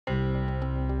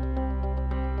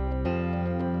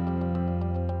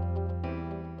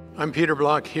I'm Peter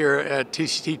Block here at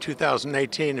TCT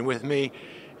 2018, and with me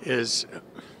is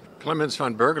Clemens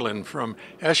van Bergelen from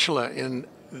Eschelen in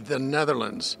the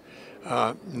Netherlands,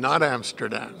 not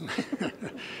Amsterdam.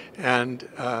 And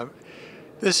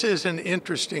this is an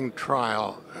interesting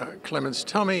trial. Clemens,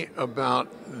 tell me about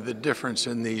the difference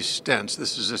in these stents.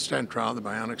 This is a stent trial, the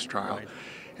Bionyx trial. Right.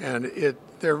 And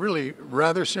they're really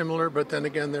rather similar, but then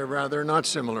again, they're rather not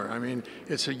similar. I mean,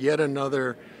 it's yet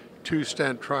another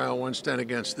two-stent trial, one stent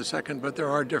against the second, but there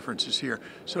are differences here.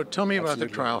 So tell me about the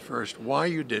trial first, why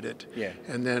you did it,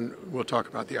 and then we'll talk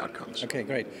about the outcomes. Okay,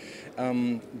 great.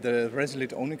 The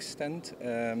Resolute Onyx stent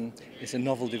is a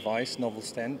novel device, novel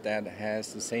stent that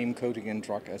has the same coating and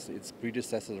drug as its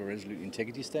predecessor, the Resolute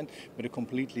Integrity stent, but a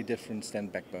completely different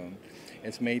stent backbone.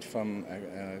 It's made from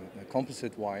a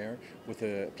composite wire with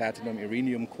a platinum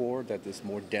iridium core that is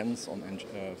more dense on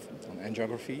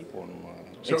angiography.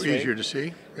 So easier to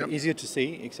see? Yep. Easier to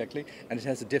see, exactly. And it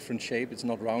has a different shape. It's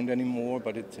not round anymore,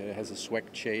 but it has a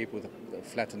swagged shape with a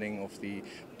flattening of the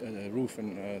roof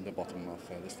and the bottom of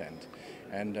the stent.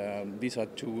 And these are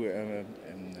two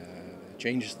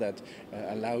changes that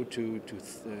allow to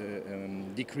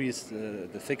decrease the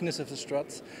thickness of the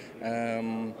struts,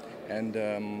 and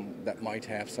that might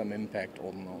have some impact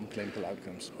on clinical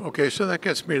outcomes. Okay, so that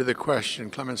gets me to the question,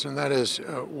 Clemens, and that is,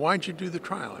 why'd you do the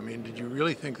trial? I mean, did you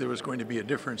really think there was going to be a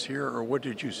difference here, or what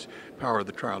did you power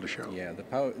the trial to show? Yeah,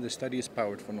 the study is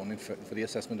powered for the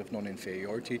assessment of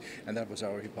non-inferiority, and that was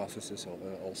our hypothesis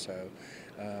also.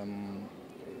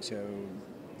 So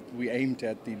we aimed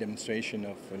at the demonstration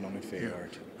of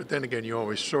non-inferiority. Yeah. But then again, you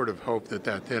always sort of hope that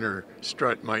that thinner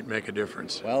strut might make a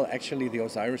difference. Well, actually, the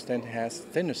Osiris stent has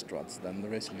thinner struts than the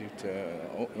Resolute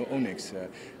Onyx.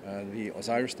 The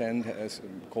Osiris stent is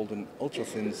called an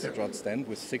ultra-thin strut stent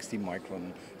with 60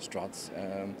 micron struts,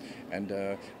 and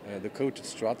the coated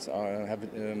struts have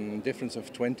a difference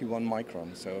of 21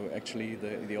 microns. So actually,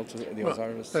 the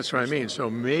Osiris. That's what I mean. So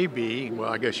maybe,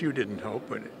 well, I guess you didn't hope,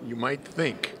 but you might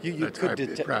think you could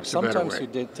detect. Sometimes you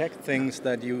detect things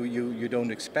that you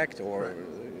don't expect, or right.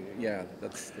 Yeah,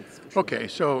 that's okay.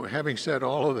 So having said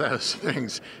all of those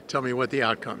things, tell me what the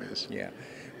outcome is. Yeah,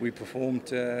 we performed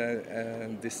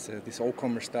this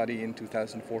all-comer study in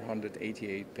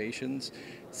 2,488 patients.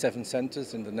 7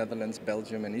 centers in the Netherlands,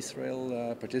 Belgium, and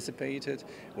Israel participated,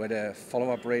 with a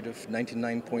follow-up rate of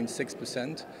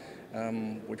 99.6%.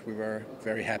 Which we were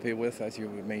very happy with, as you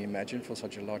may imagine, for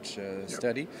such a large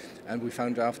study. And we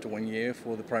found after 1 year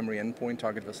for the primary endpoint,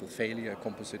 target vessel failure, a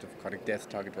composite of cardiac death,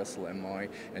 target vessel MI,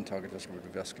 and target vessel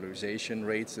revascularization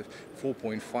rates of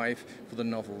 4.5 for the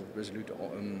novel Resolute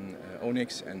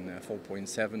Onyx and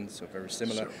 4.7, so very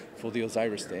similar for the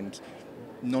Osiris stent.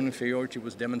 Non-inferiority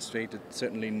was demonstrated,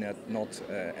 certainly not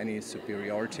any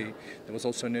superiority. There was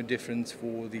also no difference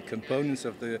for the components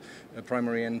of the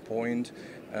primary endpoint,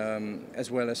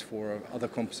 as well as for other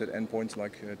composite endpoints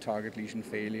like target lesion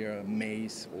failure,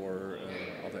 MACE, or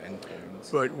other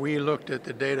endpoints. But we looked at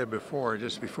the data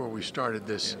just before we started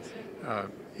this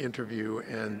interview,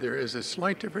 and there is a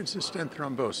slight difference in stent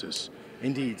thrombosis.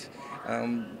 Indeed.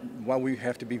 While we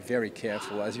have to be very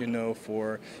careful, as you know,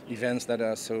 for events that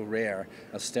are so rare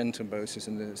as stent thrombosis,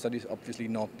 and the study is obviously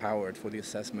not powered for the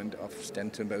assessment of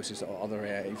stent thrombosis or other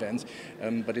rare events,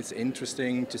 but it's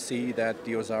interesting to see that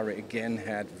the Osiris again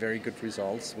had very good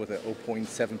results with a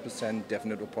 0.7%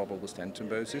 definite or probable stent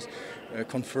thrombosis,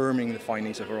 confirming the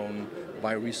findings of our own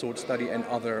bioresort study and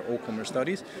other all-comer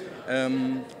studies,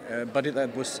 but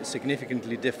that was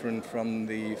significantly different from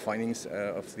the findings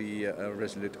of the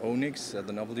Resolute Onyx,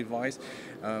 the novel device,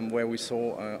 where we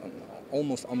saw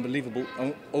almost unbelievable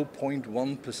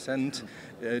 0.1%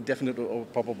 definite or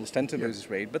probable stent thrombosis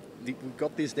rate. But we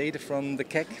got this data from the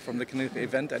CAC, from the Clinical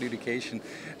Event Adjudication,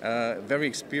 very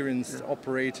experienced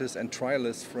operators and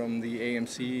trialists from the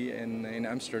AMC in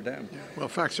Amsterdam. Well,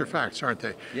 facts are facts, aren't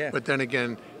they? Yeah. But then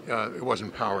again, it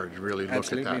wasn't powered to really look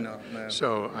Absolutely at that. Not, no.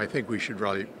 So I think we should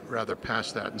rather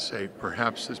pass that and say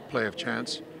perhaps this play of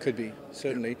chance. Could be,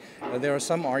 certainly. There are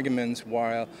some arguments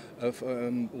why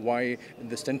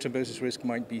the stent thrombosis risk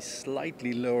might be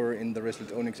slightly lower in the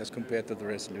Resolute Onyx as compared to the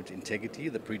Resolute Integrity,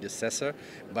 the predecessor,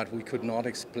 but we could not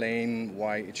explain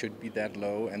why it should be that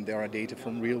low, and there are data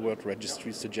from real-world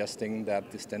registries suggesting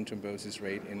that the stent thrombosis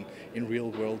rate in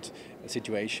real-world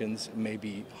situations may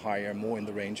be higher, more in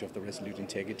the range of the Resolute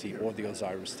Integrity or the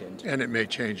Osiris stent. And it may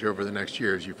change over the next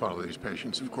year as you follow these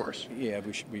patients, of course. Yeah,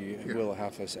 we will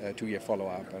have a 2-year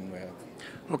follow-up. And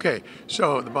okay,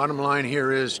 so the bottom line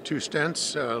here is 2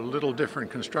 stents, a little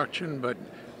different construction, but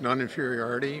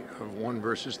non-inferiority of one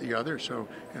versus the other, so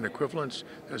an equivalence.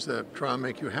 Does the trial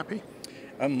make you happy?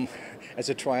 As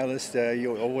a trialist,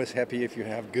 you're always happy if you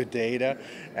have good data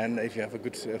and if you have a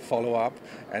good follow-up.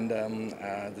 And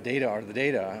the data are the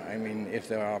data. I mean, if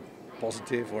there are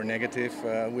positive or negative,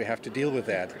 we have to deal with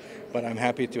that. But I'm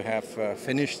happy to have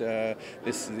finished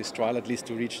this trial, at least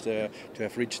to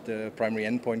have reached the primary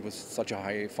endpoint with such a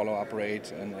high follow-up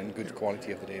rate and good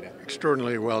quality of the data.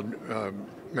 Extraordinarily well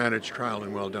managed trial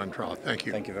and well done trial. Thank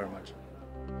you. Thank you very much.